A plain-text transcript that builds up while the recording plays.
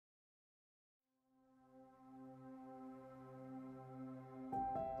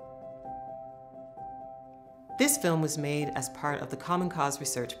This film was made as part of the Common Cause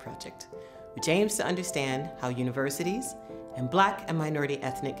research project, which aims to understand how universities and Black and minority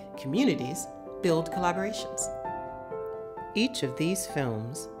ethnic communities build collaborations. Each of these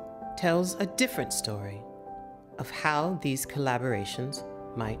films tells a different story of how these collaborations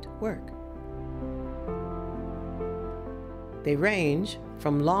might work. They range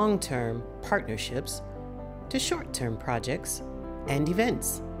from long-term partnerships to short-term projects and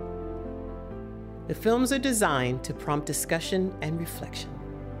events. The films are designed to prompt discussion and reflection.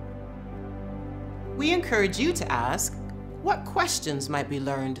 We encourage you to ask, what questions might be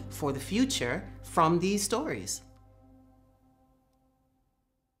learned for the future from these stories?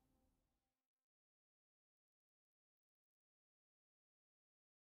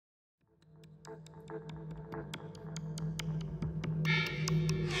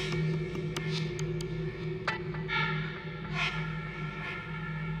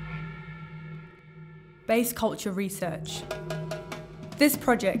 Base culture research. This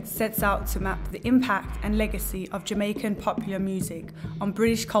project sets out to map the impact and legacy of Jamaican popular music on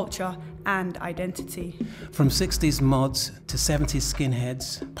British culture and identity. From 60s mods to 70s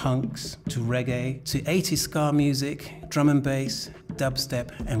skinheads, punks, to reggae, to 80s ska music, drum and bass,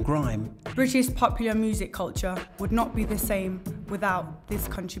 dubstep and grime. British popular music culture would not be the same without this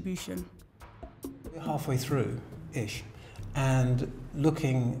contribution. We're halfway through-ish, and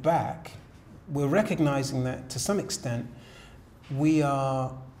looking back, we're recognizing that to some extent we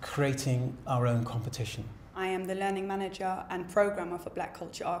are creating our own competition. I am the learning manager and programmer for Black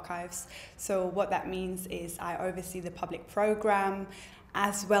Culture Archives. So what that means is I oversee the public program,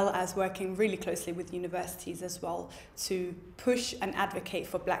 as well as working really closely with universities as well to push and advocate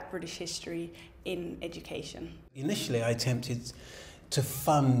for Black British history in education. Initially I attempted to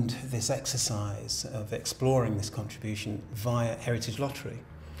fund this exercise of exploring this contribution via Heritage Lottery,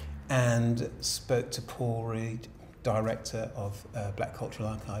 and spoke to Paul Reed, director of Black Cultural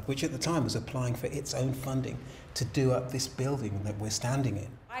Archive, which at the time was applying for its own funding to do up this building that we're standing in.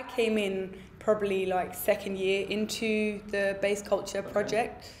 I came in probably like second year into the Base Culture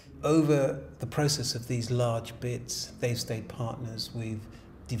project. Over the process of these large bids, they've stayed partners. We've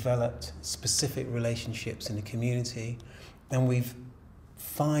developed specific relationships in the community, and we've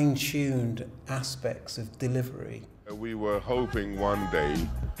fine-tuned aspects of delivery. We were hoping one day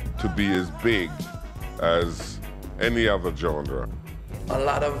to be as big as any other genre. A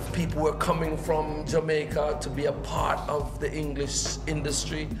lot of people were coming from Jamaica to be a part of the English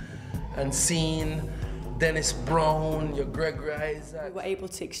industry and seeing Dennis Brown, your Gregory Isaac. We were able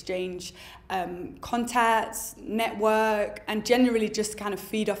to exchange contacts, network, and generally just kind of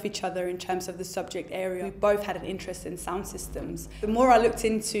feed off each other in terms of the subject area. We both had an interest in sound systems. The more I looked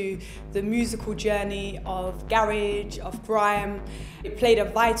into the musical journey of garage, of grime, it played a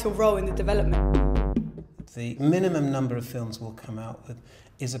vital role in the development. The minimum number of films we'll come out with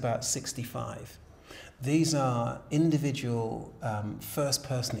is about 65. These are individual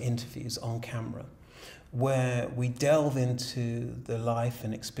first-person interviews on camera, where we delve into the life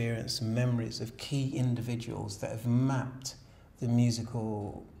and experience and memories of key individuals that have mapped the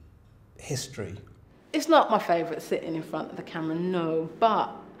musical history. It's not my favourite sitting in front of the camera, no,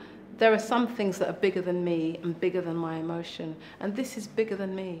 but there are some things that are bigger than me and bigger than my emotion, and this is bigger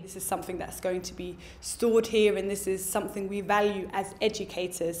than me. This is something that's going to be stored here, and this is something we value as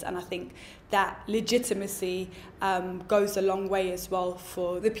educators, and I think that legitimacy goes a long way as well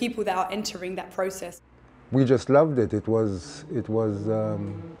for the people that are entering that process. We just loved it. It was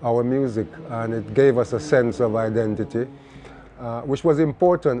our music, and it gave us a sense of identity, which was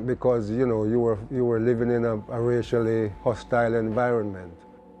important because you were living in a racially hostile environment.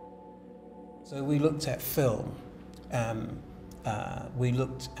 So we looked at film, we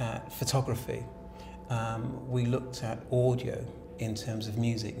looked at photography, we looked at audio in terms of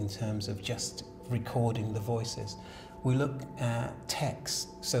music, in terms of just recording the voices. We looked at text,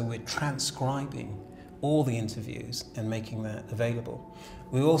 so we're transcribing all the interviews and making that available.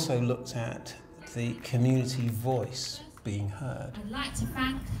 We also looked at the community voice being heard. I'd like to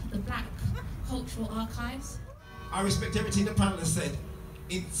thank the Black Cultural Archives. I respect everything the panel has said.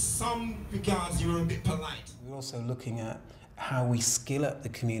 In some regards, you were a bit polite. We're also looking at how we skill up the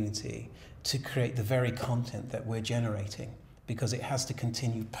community to create the very content that we're generating, because it has to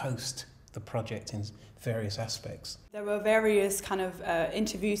continue post the project in various aspects. There were various kind of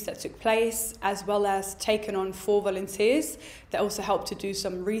interviews that took place, as well as taken on 4 volunteers that also helped to do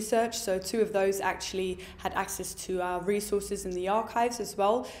some research. So 2 of those actually had access to our resources in the archives as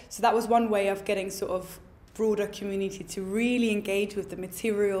well. So that was one way of getting sort of broader community to really engage with the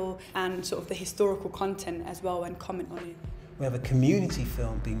material and sort of the historical content as well and comment on it. We have a community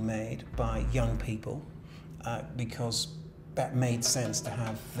film being made by young people because that made sense to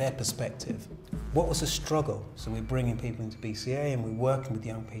have their perspective. What was the struggle? So we're bringing people into BCA and we're working with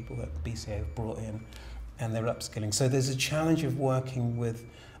young people that BCA have brought in and they're upskilling. So there's a challenge of working with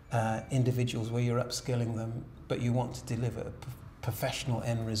individuals where you're upskilling them, but you want to deliver a professional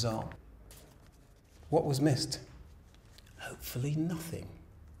end result. What was missed? Hopefully nothing.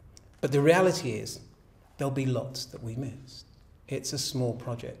 But the reality is, there'll be lots that we missed. It's a small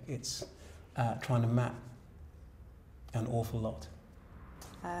project. It's trying to map an awful lot.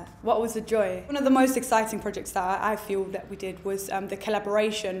 What was a joy? One of the most exciting projects that I feel that we did was the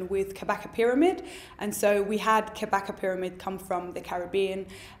collaboration with Kabaka Pyramid. And so we had Kabaka Pyramid come from the Caribbean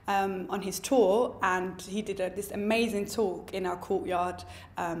on his tour, and he did this amazing talk in our courtyard,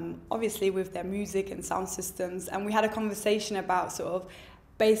 obviously with their music and sound systems. And we had a conversation about sort of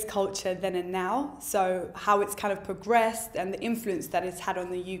bass culture then and now, so how it's kind of progressed and the influence that it's had on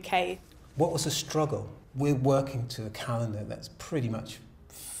the UK. What was the struggle? We're working to a calendar that's pretty much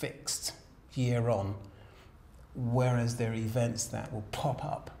fixed year on, whereas there are events that will pop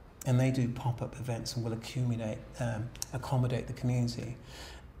up, and they do pop-up events and will accommodate the community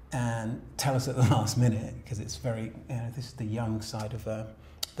and tell us at the last minute, because it's very, this is the young side of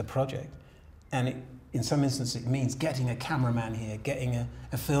the project. And in some instances it means getting a cameraman here, getting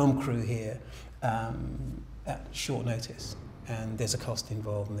a film crew here at short notice. And there's a cost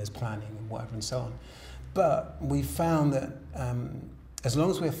involved and there's planning and whatever and so on. But we found that as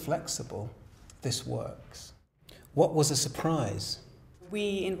long as we're flexible, this works. What was a surprise?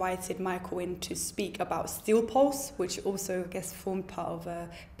 We invited Michael in to speak about Steel Pulse, which also, I guess, formed part of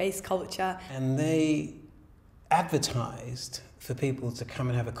bass culture. And they advertised for people to come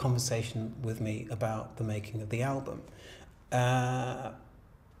and have a conversation with me about the making of the album. But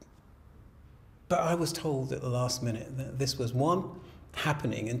I was told at the last minute that this was, one,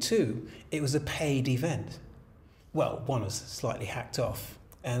 happening, and two, it was a paid event. Well, one was slightly hacked off,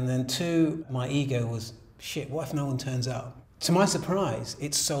 and then two, my ego was, shit, what if no one turns up? To my surprise,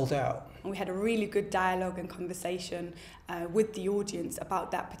 it's sold out. We had a really good dialogue and conversation with the audience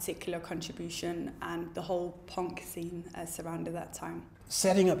about that particular contribution and the whole punk scene surrounding that time.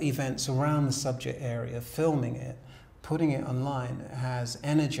 Setting up events around the subject area, filming it, putting it online has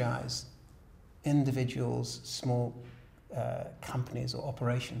energized individuals, small companies or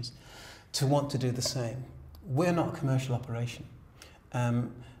operations to want to do the same. We're not a commercial operation,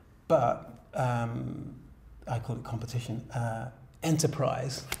 but I call it competition.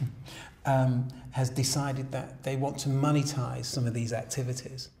 Enterprise has decided that they want to monetize some of these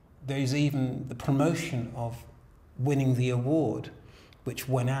activities. There's even the promotion of winning the award, which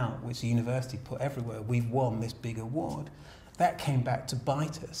went out, which the university put everywhere. We've won this big award. That came back to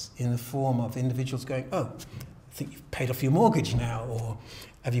bite us in the form of individuals going, oh, I think you've paid off your mortgage now, or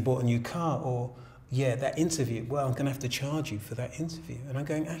have you bought a new car, or yeah, that interview, well, I'm going to have to charge you for that interview. And I'm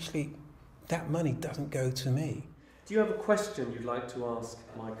going, actually, that money doesn't go to me. Do you have a question you'd like to ask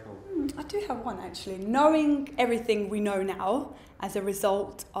Michael? I do have one, actually. Knowing everything we know now as a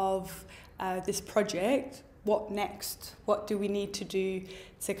result of this project, what next? What do we need to do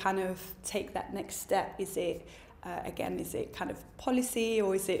to kind of take that next step? Is it, again, is it kind of policy,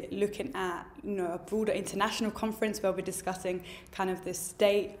 or is it looking at, you know, a broader international conference where we're discussing kind of the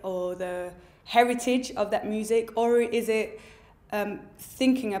state or the heritage of that music, or is it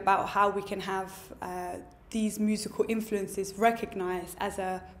thinking about how we can have these musical influences recognised as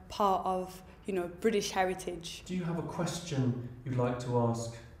a part of, you know, British heritage? Do you have a question you'd like to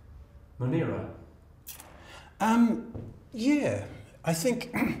ask Munira? Yeah, I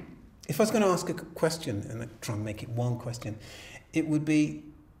think if I was going to ask a question, and I'd try and make it one question, it would be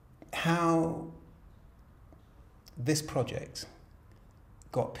how this project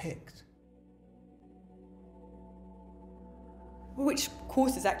got picked. Which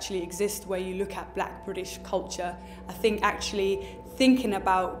courses actually exist where you look at Black British culture? I think actually thinking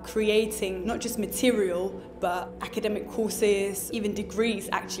about creating not just material, but academic courses, even degrees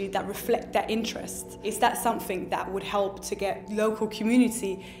actually that reflect that interest. Is that something that would help to get local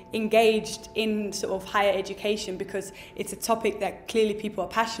community engaged in sort of higher education, because it's a topic that clearly people are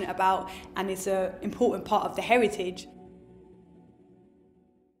passionate about and it's an important part of the heritage?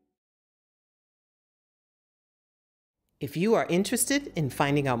 If you are interested in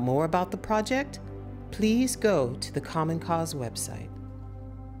finding out more about the project, please go to the Common Cause website.